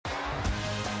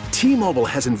T-Mobile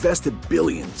has invested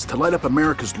billions to light up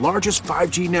America's largest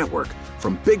 5G network,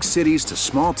 from big cities to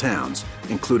small towns,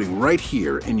 including right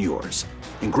here in yours.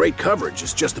 And great coverage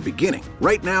is just the beginning.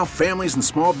 Right now, families and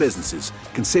small businesses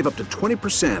can save up to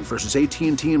 20% versus AT&T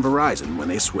and Verizon when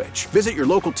they switch. Visit your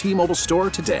local T-Mobile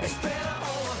store today.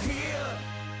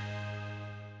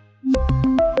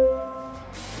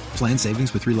 Plan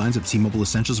savings with 3 lines of T-Mobile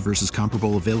Essentials versus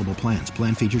comparable available plans.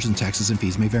 Plan features and taxes and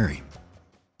fees may vary.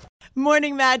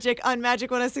 Morning Magic on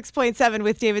Magic 106.7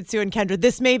 with David, Sue, and Kendra.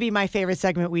 This may be my favorite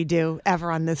segment we do ever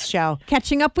on this show.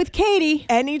 Catching up with Katie.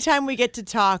 Anytime we get to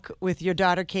talk with your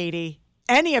daughter, Katie,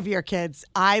 any of your kids,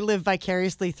 I live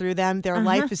vicariously through them. Their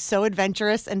life is so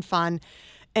adventurous and fun.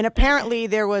 And apparently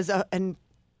there was a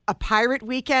pirate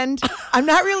weekend. I'm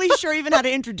not really sure even how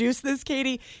to introduce this,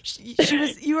 Katie.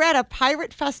 You were at a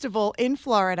pirate festival in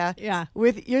Florida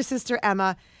with your sister,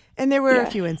 Emma. And there were a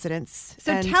few incidents.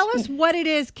 So tell us what it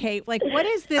is, Kate. Like, what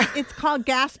is this? It's called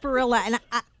Gasparilla. And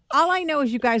all I know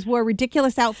is you guys wore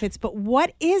ridiculous outfits, but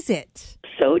what is it?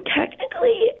 So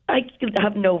technically, I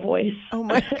have no voice. Oh,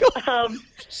 my God.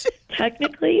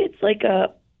 Technically,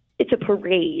 it's a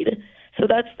parade. So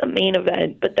that's the main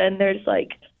event. But then there's like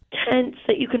tents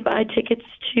that you can buy tickets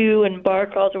to and bar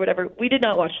crawls or whatever. We did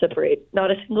not watch the parade. Not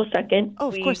a single second. Oh,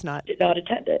 of course not. Did not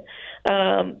attend it.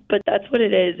 But that's what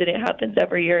it is, and it happens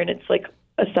every year, and it's like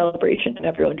a celebration, and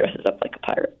everyone dresses up like a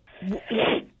pirate.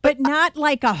 But not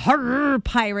like a horror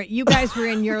pirate. You guys were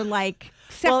in your like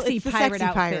sexy pirate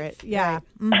outfits. Yeah.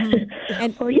 Right. Mm-hmm.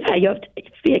 And you have to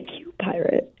be a cute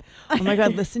pirate. Oh my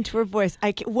God! Listen to her voice.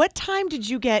 What time did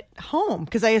you get home?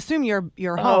 Because I assume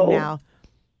you're home now.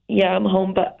 Yeah, I'm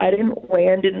home, but I didn't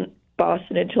land in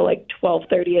Boston until like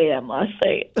 12:30 a.m. last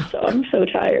night, so I'm so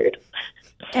tired.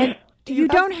 And you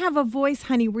don't have a voice,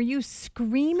 honey. Were you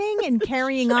screaming and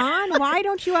carrying on? Why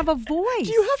don't you have a voice?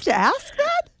 Do you have to ask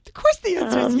that? Of course the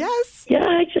answer is yes. Yeah,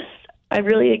 I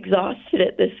really exhausted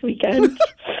it this weekend.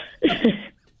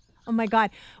 Oh, my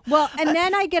God. Well, and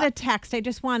then I get a text. I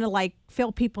just want to like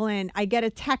fill people in. I get a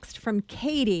text from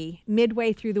Katie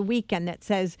midway through the weekend that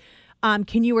says,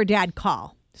 can you or Dad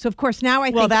call? So, of course, now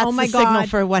I think, that's oh, my the God. signal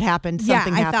for what happened.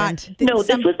 Something happened. No,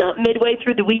 this was not midway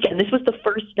through the weekend. This was the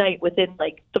first night within,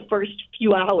 like, the first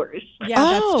few hours. Yeah,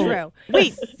 that's true.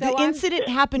 Wait, the incident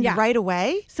happened right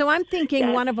away? So I'm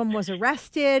thinking one of them was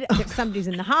arrested, somebody's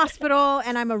in the hospital,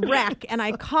 and I'm a wreck, and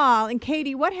I call. And,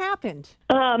 Katie, what happened?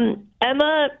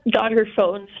 Emma got her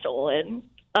phone stolen,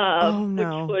 which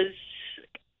was,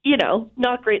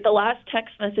 not great. The last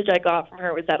text message I got from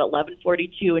her was at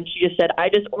 11:42, and she just said, I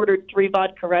just ordered 3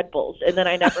 vodka Red Bulls, and then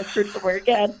I never heard from her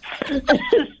again.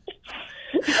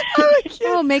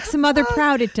 Oh, make some mother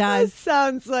proud, it does. That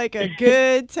sounds like a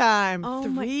good time.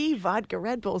 3 vodka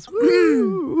Red Bulls.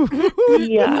 Woo!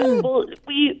 Yeah, well,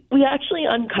 we actually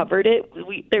uncovered it.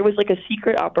 There was like a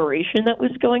secret operation that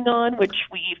was going on, which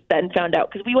we then found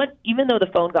out because we went, even though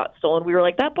the phone got stolen, we were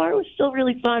like, that bar was still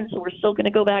really fun, so we're still going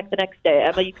to go back the next day.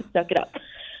 Emma, you can suck it up.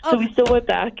 So we still went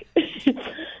back.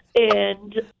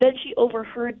 And then she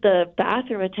overheard the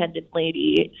bathroom attendant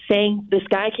lady saying this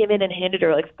guy came in and handed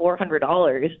her like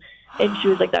 $400. And she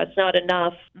was like, that's not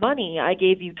enough money. I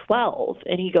gave you 12.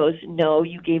 And he goes, no,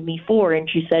 you gave me 4. And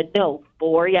she said, no,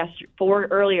 4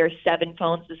 earlier, 7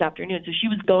 phones this afternoon. So she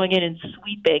was going in and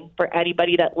sweeping for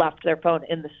anybody that left their phone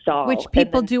in the stall. Which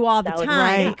people do all the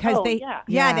time because they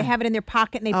have it in their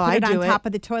pocket and they put it on top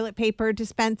of the toilet paper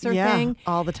dispenser thing.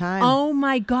 All the time. Oh,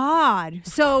 my God.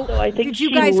 So I think did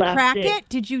you guys crack it?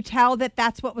 Did you tell that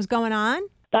that's what was going on?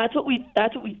 That's what we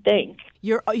think.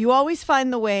 You always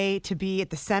find the way to be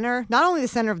at the center, not only the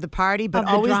center of the party, but of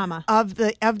the always drama. of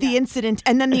the incident,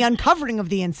 and then the uncovering of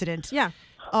the incident. Yeah,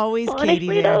 always honestly, Katie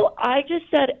there. Though, I just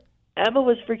said Emma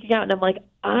was freaking out, and I'm like,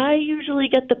 I usually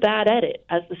get the bad edit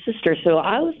as the sister, so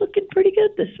I was looking pretty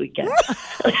good this weekend.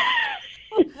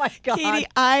 Oh my God. Katie,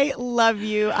 I love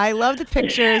you. I love the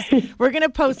pictures. We're going to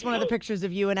post one of the pictures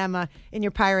of you and Emma in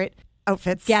your pirate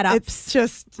outfits. Get-ups. It's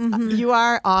just, you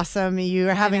are awesome. You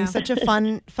are having such a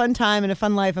fun time and a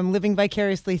fun life. I'm living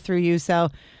vicariously through you. So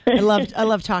I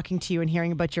love talking to you and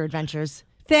hearing about your adventures.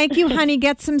 Thank you, honey.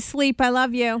 Get some sleep. I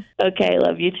love you. Okay,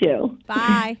 love you too.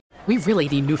 Bye. We really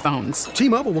need new phones.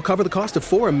 T-Mobile will cover the cost of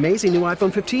 4 amazing new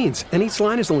iPhone 15s, and each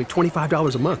line is only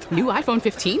 $25 a month. New iPhone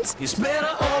 15s? It's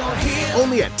better over here.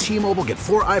 Only at T-Mobile, get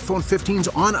 4 iPhone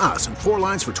 15s on us and 4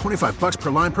 lines for $25 per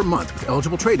line per month with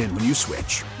eligible trade-in when you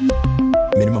switch.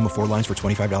 Minimum of 4 lines for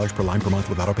 $25 per line per month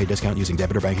with autopay discount using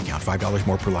debit or bank account. $5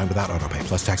 more per line without autopay,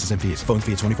 plus taxes and fees. Phone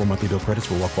fee at 24 monthly bill credits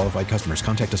for well-qualified customers.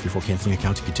 Contact us before canceling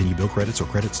account to continue bill credits or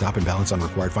credit stop and balance on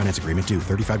required finance agreement due.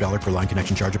 $35 per line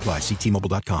connection charge applies. See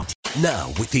T-Mobile.com. Now,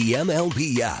 with the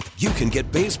MLB app, you can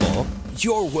get baseball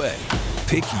your way.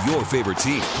 Pick your favorite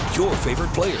team, your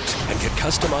favorite players, and get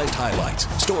customized highlights,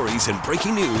 stories, and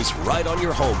breaking news right on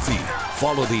your home feed.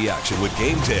 Follow the action with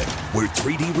Game Day, where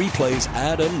 3D replays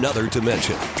add another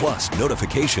dimension. Plus,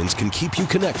 notifications can keep you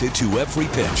connected to every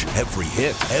pitch, every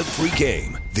hit, every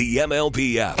game. The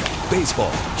MLB app.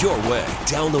 Baseball, your way.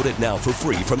 Download it now for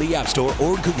free from the App Store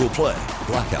or Google Play.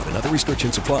 Blackout and other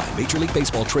restrictions apply. Major League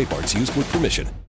Baseball trademarks used with permission.